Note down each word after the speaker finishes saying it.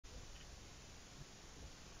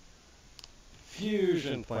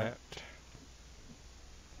fusion plant.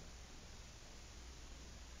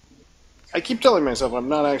 I keep telling myself I'm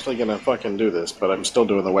not actually gonna fucking do this, but I'm still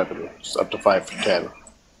doing the weapon. It's up to 5 from 10.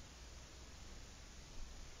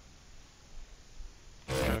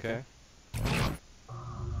 Okay.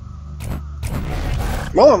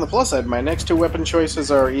 Well, on the plus side, my next 2 weapon choices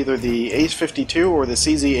are either the Ace 52 or the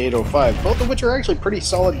CZ805, both of which are actually pretty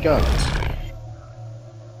solid guns.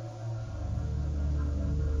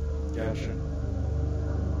 Gotcha.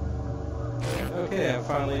 Okay, and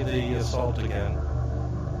finally the assault again,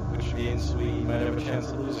 which means we might have a chance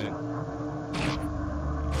of losing.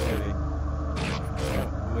 Maybe.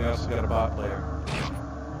 Oh, we also got a bot player.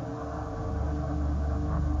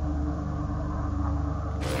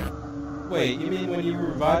 Wait, you mean when you were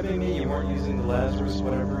reviving me, you weren't using the Lazarus,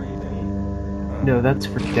 whatever you think? Oh. No, that's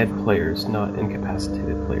for dead players, not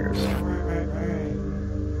incapacitated players.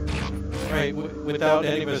 Right, without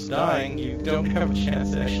any of us dying, you don't have a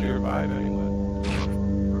chance to actually revive anyone.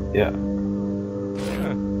 Yeah.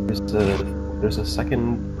 Huh. There's a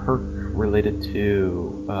second perk related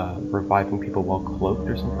to reviving people while cloaked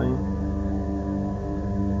or something.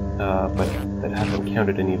 But that hasn't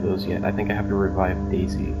counted any of those yet. I think I have to revive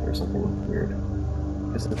Daisy or something weird.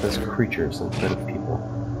 Because it does creatures instead of people.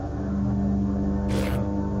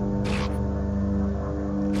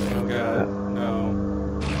 Oh god, no.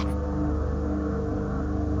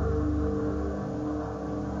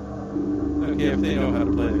 Okay, if they know how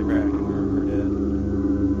to play the Kraken, we're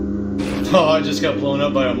dead. Oh, I just got blown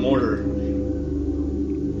up by a mortar.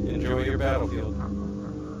 Enjoy your battlefield.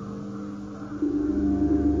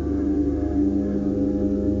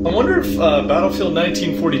 I wonder if Battlefield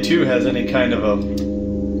 1942 has any kind of a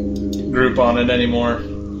group on it anymore.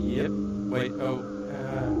 Yep. Wait, it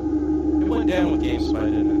went down with GameSpy,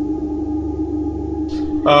 didn't it?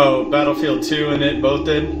 Oh, Battlefield 2 and it both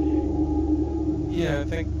did? Yeah, I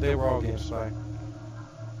think they were all GameSpy.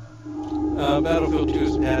 Battlefield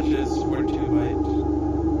 2's patches 42 might,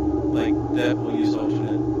 like, that will use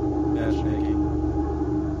alternate matchmaking.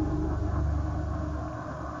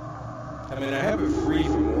 I mean, I have it free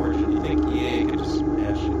from Origin. You think EA could just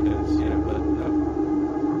patch it, because, you know, but no.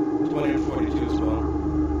 20 and 42 as well.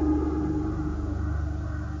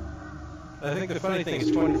 I think the funny thing is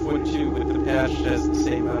 20 and 42 with the patch has the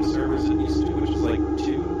same amount of servers it used to, which is like 2,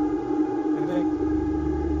 I think.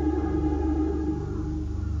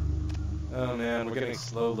 Oh man, we're getting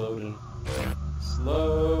slow loading.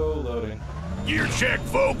 Slow loading. Gear check,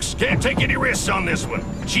 folks. Can't take any risks on this one.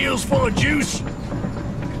 Shield's full of juice.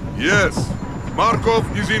 Yes, Markov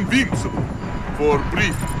is invincible for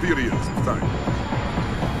brief periods of time.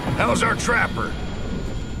 How's our trapper?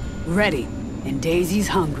 Ready, and Daisy's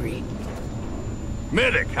hungry.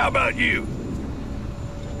 Medic, how about you?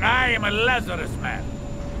 I am a Lazarus man,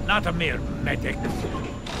 not a mere medic.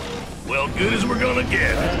 Well, good as we're gonna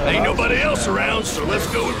get. Ain't nobody else around, so let's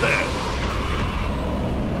go with that.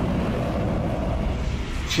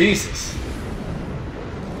 Jesus.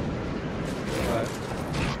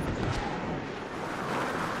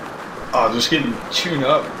 Oh, just getting chewed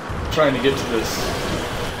up, trying to get to this.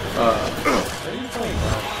 Are you playing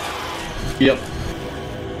that? Yep.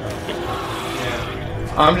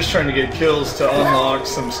 I'm just trying to get kills to unlock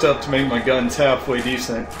some stuff to make my guns halfway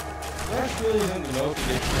decent. That really isn't the most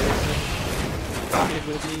big person. It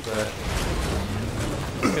would be, but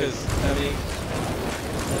because I mean,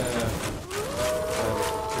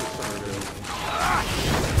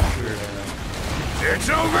 It's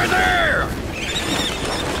over there!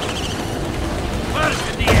 First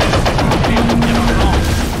in the air.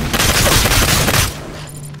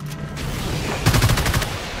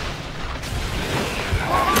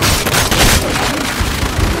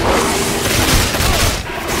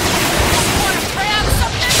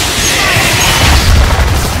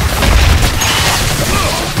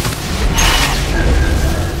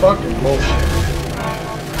 Fucking bullshit.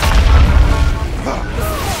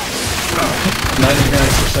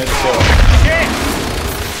 99% kill.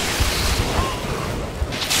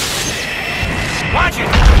 Watch it!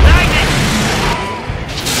 Lightning!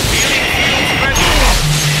 Feeling fields ready.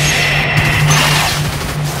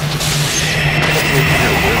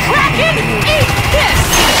 Kraken, eat this!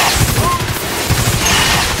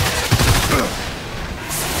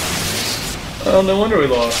 Oh, no wonder we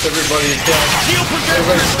lost. Everybody's sniping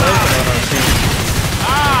on our team.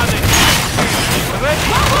 Ah, the ready.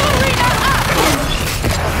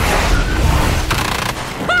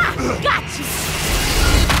 Ha! Gotcha!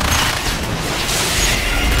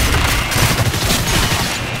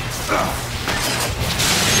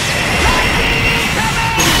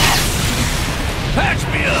 Patch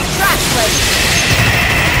me up! Trash lady!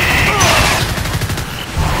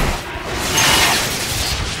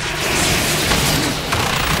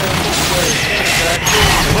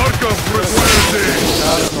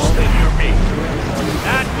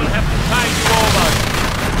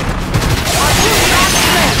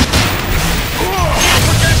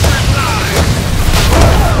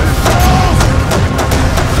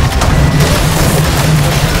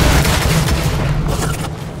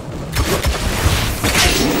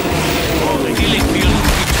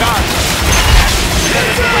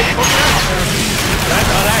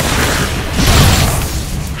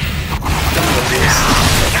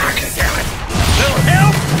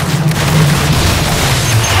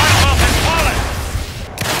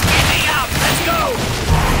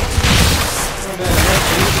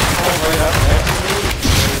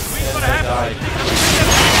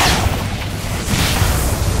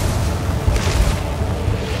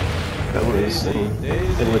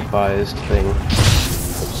 ill-advised thing of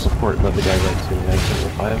support let the guy write to me.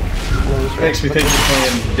 1905. Makes me think you're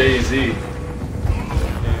playing DayZ.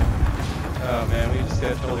 Yeah. Oh man, we just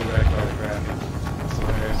got totally wrecked by the graphics. It's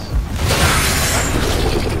hilarious.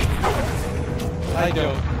 I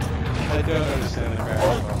don't understand the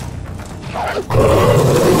graphics. I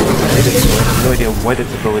have no idea what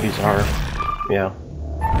its abilities are. Yeah.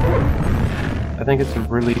 I think it's a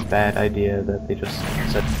really bad idea that they just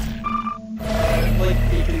said. Like,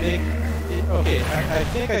 you can make... Okay, I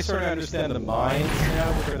think I sort of understand the mines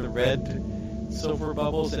now, which are the red silver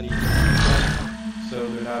bubbles, and you can so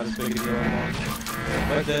they're not as big a deal anymore.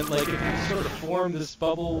 But then, like, if you sort of form this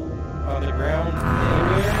bubble on the ground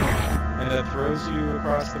anywhere, and that throws you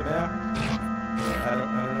across the map, I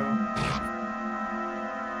don't know.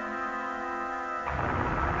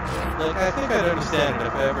 Like, I think I'd understand it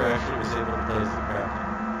if I ever actually was able to play as the craft.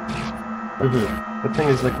 The thing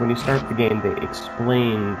is, like, when you start the game, they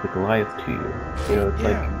explain the Goliath to you. You know, it's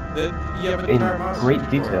you have an in entire monster great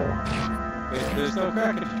tutorial. detail. Wait, there's no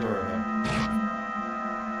Kraken tutorial, though.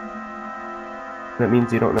 That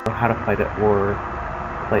means you don't know how to fight it or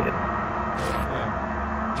play it. Yeah.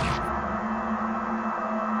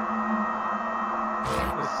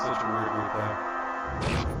 This is such a weird replay.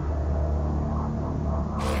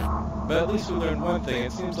 But at least we learned one thing.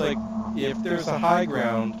 It seems like if there's a high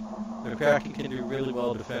ground, the Kraken can do really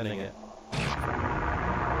well defending it.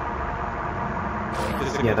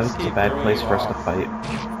 Yeah, that's a bad place for us to fight.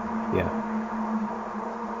 Yeah.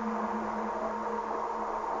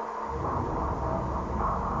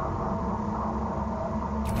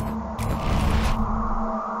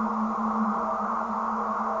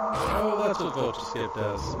 Oh, that's what Vote to Skip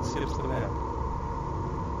does. It skips the map.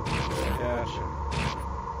 Gotcha.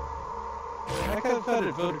 I kind of thought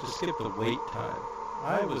it voted to skip the wait time.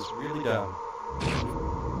 I was really dumb.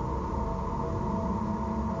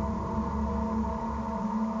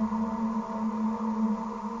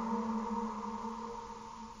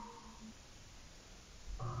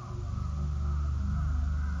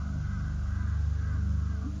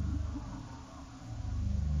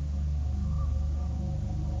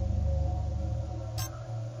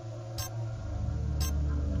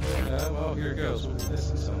 Well, here goes. We'll be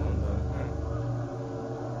missing someone, but...